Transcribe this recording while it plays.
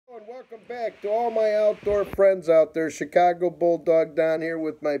welcome back to all my outdoor friends out there. Chicago Bulldog Don here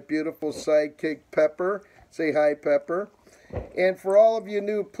with my beautiful sidekick Pepper. Say hi, Pepper. And for all of you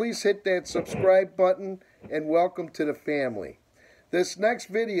new, please hit that subscribe button and welcome to the family. This next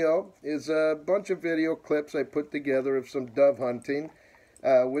video is a bunch of video clips I put together of some dove hunting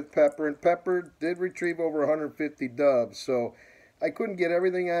with Pepper. And Pepper did retrieve over 150 doves, so I couldn't get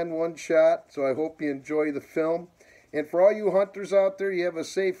everything on one shot, so I hope you enjoy the film. And for all you hunters out there, you have a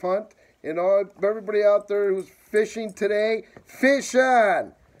safe hunt. And everybody out there who's fishing today, fish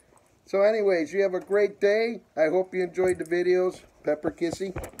on! So anyways, you have a great day. I hope you enjoyed the videos. Pepper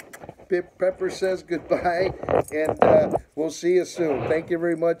Kissy. Pepper says goodbye, and we'll see you soon. Thank you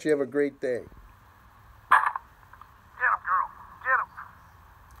very much. You have a great day. Get him, girl. Get him.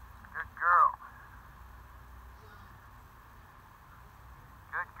 Good girl.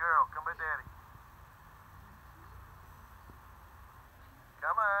 Good girl. Come by Daddy.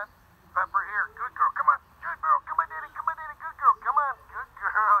 Come on. Pepper here. Good girl. Come on. Good girl. Come on, Daddy. Come on, Daddy. Good girl. Come on. Good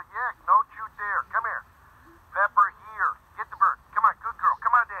girl. Yeah. Don't you dare. Come here. Pepper here. Get the bird. Come on. Good girl.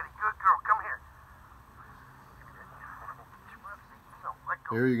 Come on, Daddy. Good girl. Come here.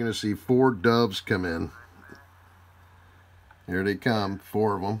 Here you're going to see 4 doves come in. Here they come.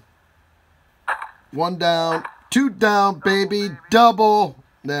 4 of them. 1 down. 2 down, baby. Double.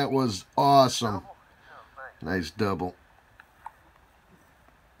 That was awesome. Nice double.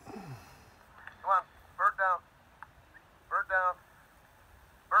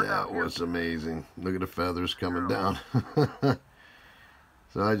 That was amazing. Look at the feathers coming down.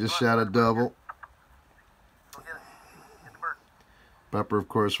 So I just shot a double. Pepper, of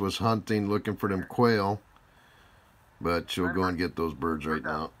course, was hunting, looking for them quail. But she'll go and get those birds right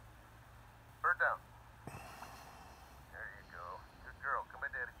now. Bird down. There you go. Good girl. Come by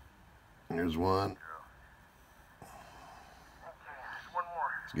Daddy. Here's one. Okay, one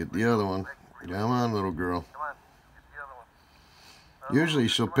more. Let's get the other one. Come on, little girl. Come on. Usually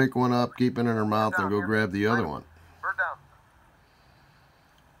she'll pick one up, keep it in her mouth, and go grab the other one. Bird down.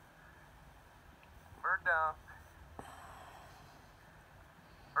 Bird down.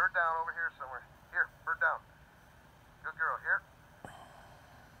 Bird down over here somewhere. Here, bird down. Good girl, here.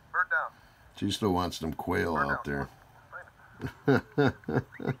 Bird down. She still wants them quail out there. Pepper, bird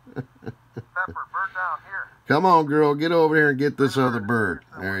down, here. Come on, girl, get over here and get this other bird.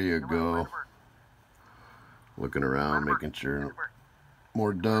 There you go. Looking around, making sure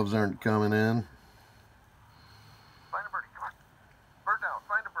more doves aren't coming in. Find a birdie, come on. Bird down,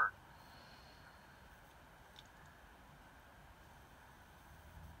 find a bird.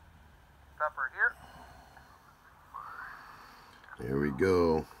 Pepper here. Here we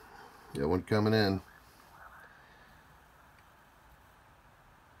go. Got one coming in.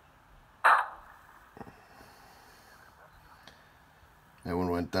 That one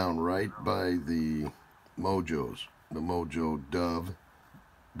went down right by the mojos, the mojo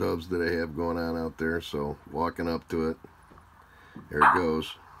doves that I have going on out there. So walking up to it, there it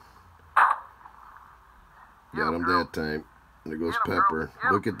goes. Got him that time. There goes Pepper.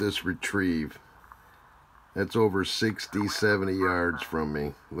 Look at this retrieve. That's over 60, 70 yards from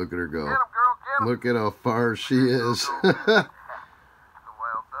me. Look at her go. Look at how far she is.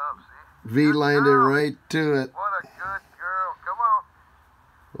 V-lined it right to it. What a good girl. Come on.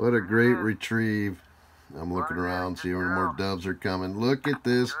 What a great retrieve. I'm looking around, see where more doves are coming. Look at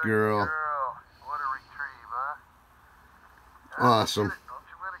this girl. What a retrieve, huh? Awesome. Don't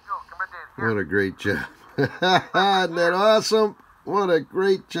you let it go. Come on, Daddy. What a great job. Isn't that awesome? What a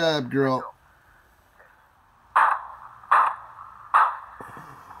great job, girl.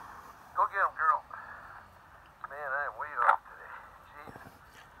 Go get him, girl. Man, I am way off today.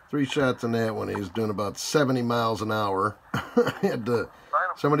 Jeez. 3 shots on that one. He was doing about 70 miles an hour. Had to,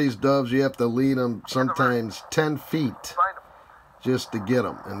 some of these doves, you have to lead them sometimes 10 feet just to get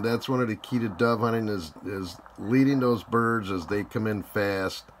them. And that's one of the key to dove hunting is leading those birds as they come in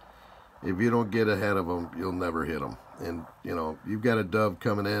fast. If you don't get ahead of them, you'll never hit them. And, you know, you've got a dove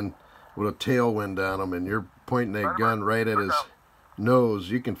coming in with a tailwind on him and you're pointing that gun right at his nose,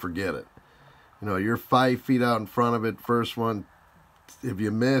 you can forget it. You know, you're 5 feet out in front of it, first one. If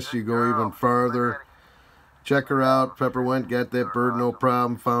you miss, you go even farther. Check her out. Pepper went, got that bird, no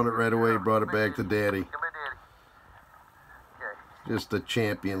problem. Found it right away, brought it back to Daddy. Just a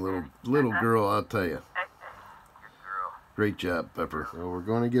champion little girl, I'll tell you. Great job, Pepper. So we're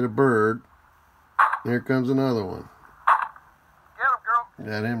going to get a bird. Here comes another one. Get him,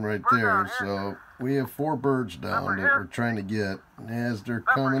 girl. Got him right there. So we have 4 birds down that we're trying to get. And as they're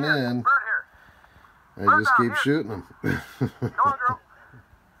coming in, I just keep shooting them. Come on, girl.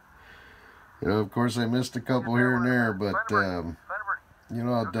 You know, of course, I missed a couple here and there, but You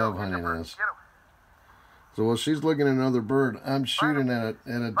know how dove hunting is. Get him. So while she's looking at another bird, I'm shooting at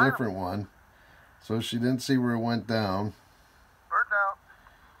a different one. So she didn't see where it went down. Bird down.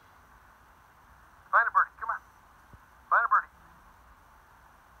 Find a birdie. Come on. Find a birdie.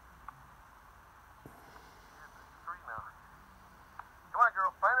 Three now. Come on,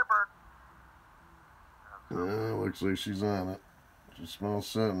 girl. Find a bird. Looks like she's on it. She smells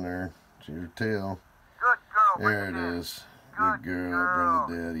something there. See her tail. Good girl. There it is. Good girl.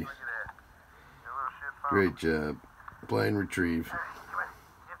 Bring the daddy. Look at that. Your little shit found. Great job. Blind retrieve. Hey, come here.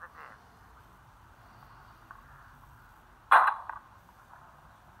 Give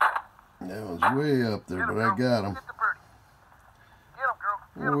the dad. That one's way up there, but I got him. Get the birdie. Get him, girl.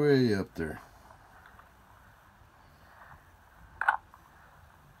 Get him. Way up there.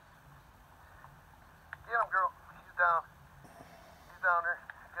 Get him, girl. He's down. He's down there.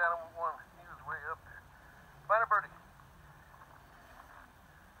 Got him one. He was way up there. Find a birdie.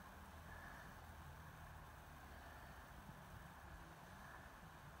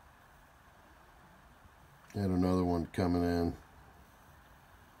 Had another one coming in.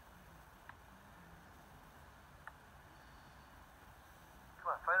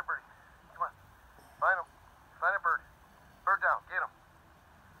 Come on, find a birdie. Come on. Find him. Find a bird. Bird down. Get him.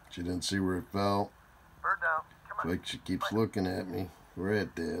 She didn't see where it fell. Bird down. Come on. Like she keeps looking at me. Where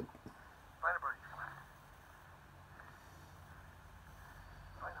at, Dad? Find a birdie. Come on.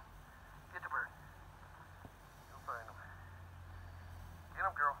 Find him. Get the bird. You'll find him. Get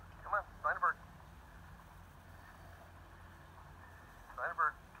him, girl. Come on. Find a bird. Find a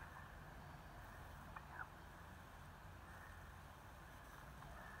bird. Damn.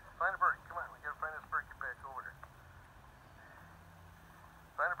 Find a birdie. Come on. We gotta find this bird. Get back over there.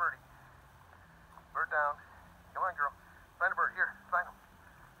 Find a birdie. Bird down. Come on, girl. Find a bird. Here. Find him.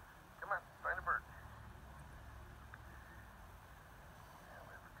 Come on. Find a bird. Yeah,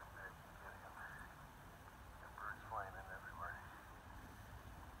 we have to come back and get him. The bird's flying in everywhere.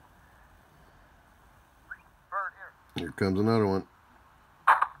 Bird, here. Here comes another one.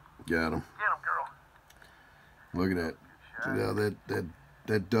 Got him. Get him, girl. Look at that. See how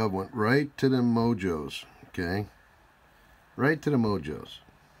that dove went right to the mojos. Okay? Right to the mojos.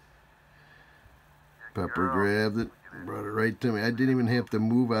 Pepper grabbed it, brought it right to me. I didn't even have to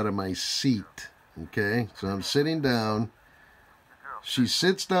move out of my seat. Okay? So I'm sitting down. She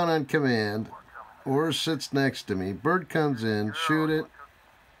sits down on command or sits next to me. Bird comes in, shoot it.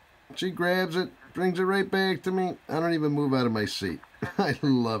 She grabs it, brings it right back to me. I don't even move out of my seat. I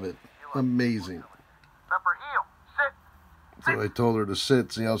love it. Amazing. Pepper, heel. Sit. So I told her to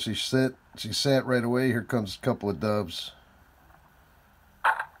sit. See how she sit? She sat right away. Here comes a couple of doves.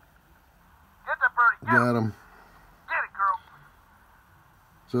 Get that birdie. Get Got him. them. Get it, girl.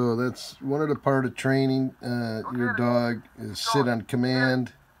 So that's one of the part of training your dog is sit on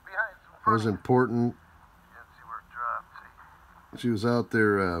command. Behind some That was fruit. important. Didn't see where it dropped. See. She was out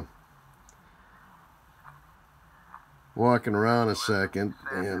there walking around a second,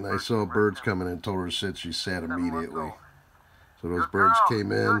 and I saw birds coming in. Told her to sit. She sat immediately. So those Good birds girl. came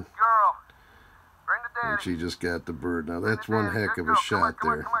Good in, girl. Bring the and daddy. she just got the bird. Now Bring that's the one daddy. heck Good of a girl. shot Come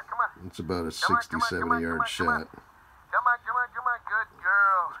on, there. Come on, come on, come on. It's about a Come 60, on, come on, 70 yard come on. shot. Come on, come on, come on. Good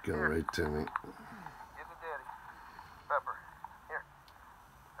girl. Go Here. right to me. Get the daddy. Pepper. Here.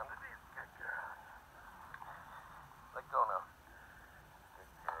 Come to daddy. Good girl. Let go now. Good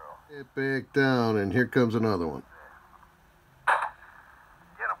girl. Get back down, and here comes another one.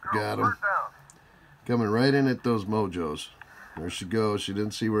 Get him, girl. Got him. Bird down. Coming right in at those mojos. There she goes. She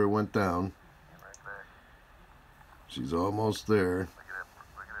didn't see where it went down. Right back. She's almost there.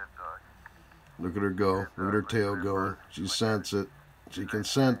 Look at that dog. Look at her go. Look at her tail going. She scents it. She can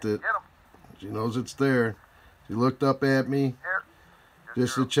scent it. Get him. She knows it's there. She looked up at me Here. Good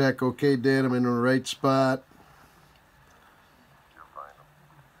just to girl. check, okay, Dad, I'm in the right spot. You'll find him.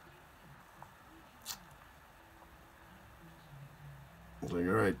 I was like,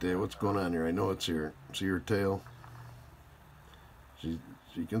 all right, Dad, what's going on here? I know it's here. See her tail? She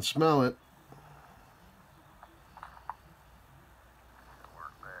can smell it.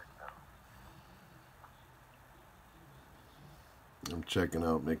 Work back now. I'm checking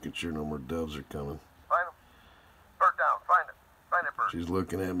out, making sure no more doves are coming. Find him. Bird down. Find it. Find that bird. She's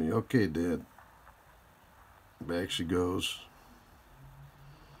looking at me. Okay, Dad. Back she goes.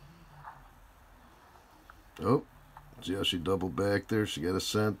 Oh, see how she doubled back there? She got a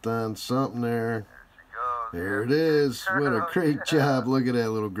scent on something there. There she goes. There it is. What a great job. Look at that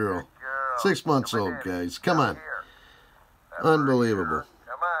little girl. Good girl. 6 months Come old, on, Daddy. guys. Come on. Here. That bird's Unbelievable. here.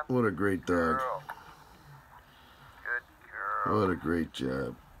 Come on. What a great dog. Girl. Good girl. What a great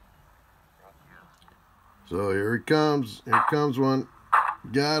job. Thank you. So here he comes. Here comes one.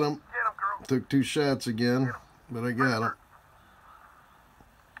 Got him. Get him, girl. Took 2 shots again, but I got him.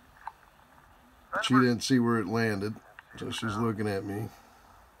 She didn't see where it landed, so she's looking at me.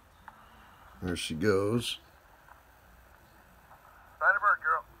 There she goes. Find a bird,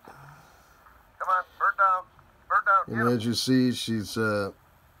 girl. Come on, bird down. Bird down. And as you see, she's her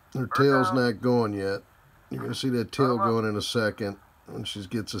tail's not going yet. You're going to see that tail going in a second when she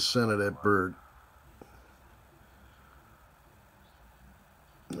gets a scent of that bird.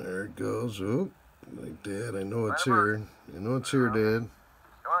 There it goes. Oop, like that. I know it's here. I know it's here, Dad.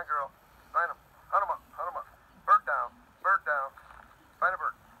 Come on, girl. Find him. Hunt him up. Hunt him up. Bird down. Bird down. Find a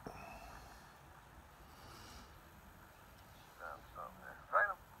bird. Find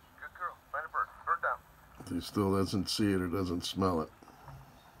him. Good girl. Find a bird. Bird down. He still doesn't see it or doesn't smell it.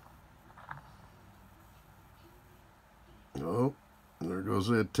 Oh, there goes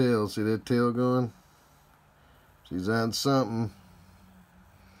that tail. See that tail going? She's on something.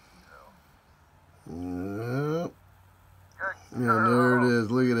 Yep. Yeah, there it is.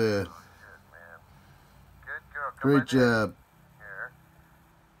 Look at that. Good girl. Great job. Here.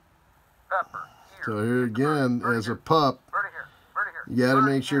 Pepper. Here. So here again, as a pup, Birdie here. Birdie here. you got to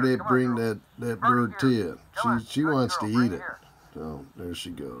make sure they Come on, bring girl. that bird to you. She Good wants to girl. eat Bring it. here. So there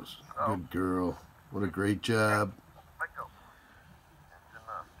she goes. Oh. Good girl. What a great job. Let go. That's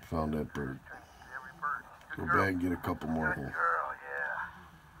enough. Found that bird. Every bird. Go Good girl. back and get a couple more Good here. girl,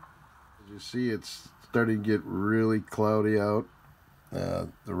 yeah. As you see, it's starting to get really cloudy out. The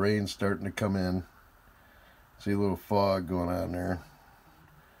rain's starting to come in. See a little fog going on there.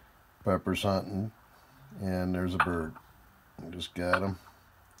 Pepper's hunting. And there's a bird. I just got him.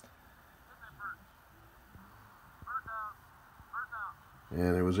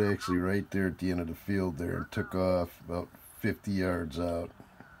 And it was actually right there at the end of the field there and took off about 50 yards out.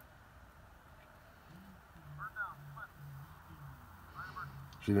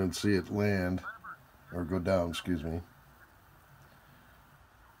 She didn't see it land, or go down, excuse me.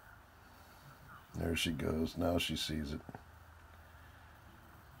 There she goes. Now she sees it.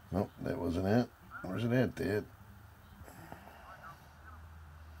 Nope, that wasn't it. Where's it at, Dad?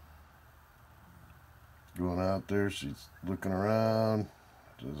 Going out there, she's looking around.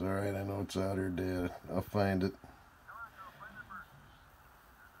 Says, all right, I know it's out here, Dad. I'll find it.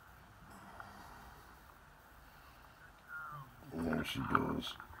 And there she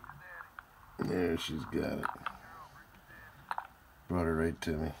goes. There, she's got it. Brought her right to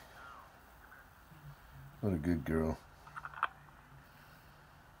me. What a good girl.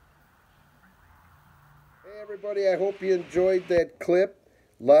 Hey everybody, I hope you enjoyed that clip.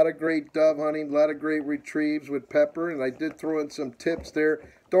 A lot of great dove hunting, a lot of great retrieves with Pepper, and I did throw in some tips there.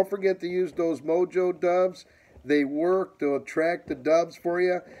 Don't forget to use those Mojo doves. They work, they'll attract the doves for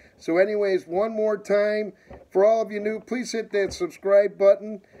you. So anyways, one more time, for all of you new, please hit that subscribe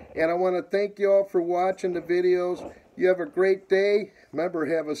button. And I want to thank you all for watching the videos. You have a great day. Remember,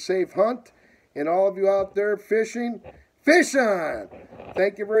 have a safe hunt. And all of you out there fishing, fish on!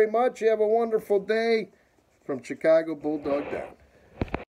 Thank you very much. You have a wonderful day. From Chicago Bulldog Down.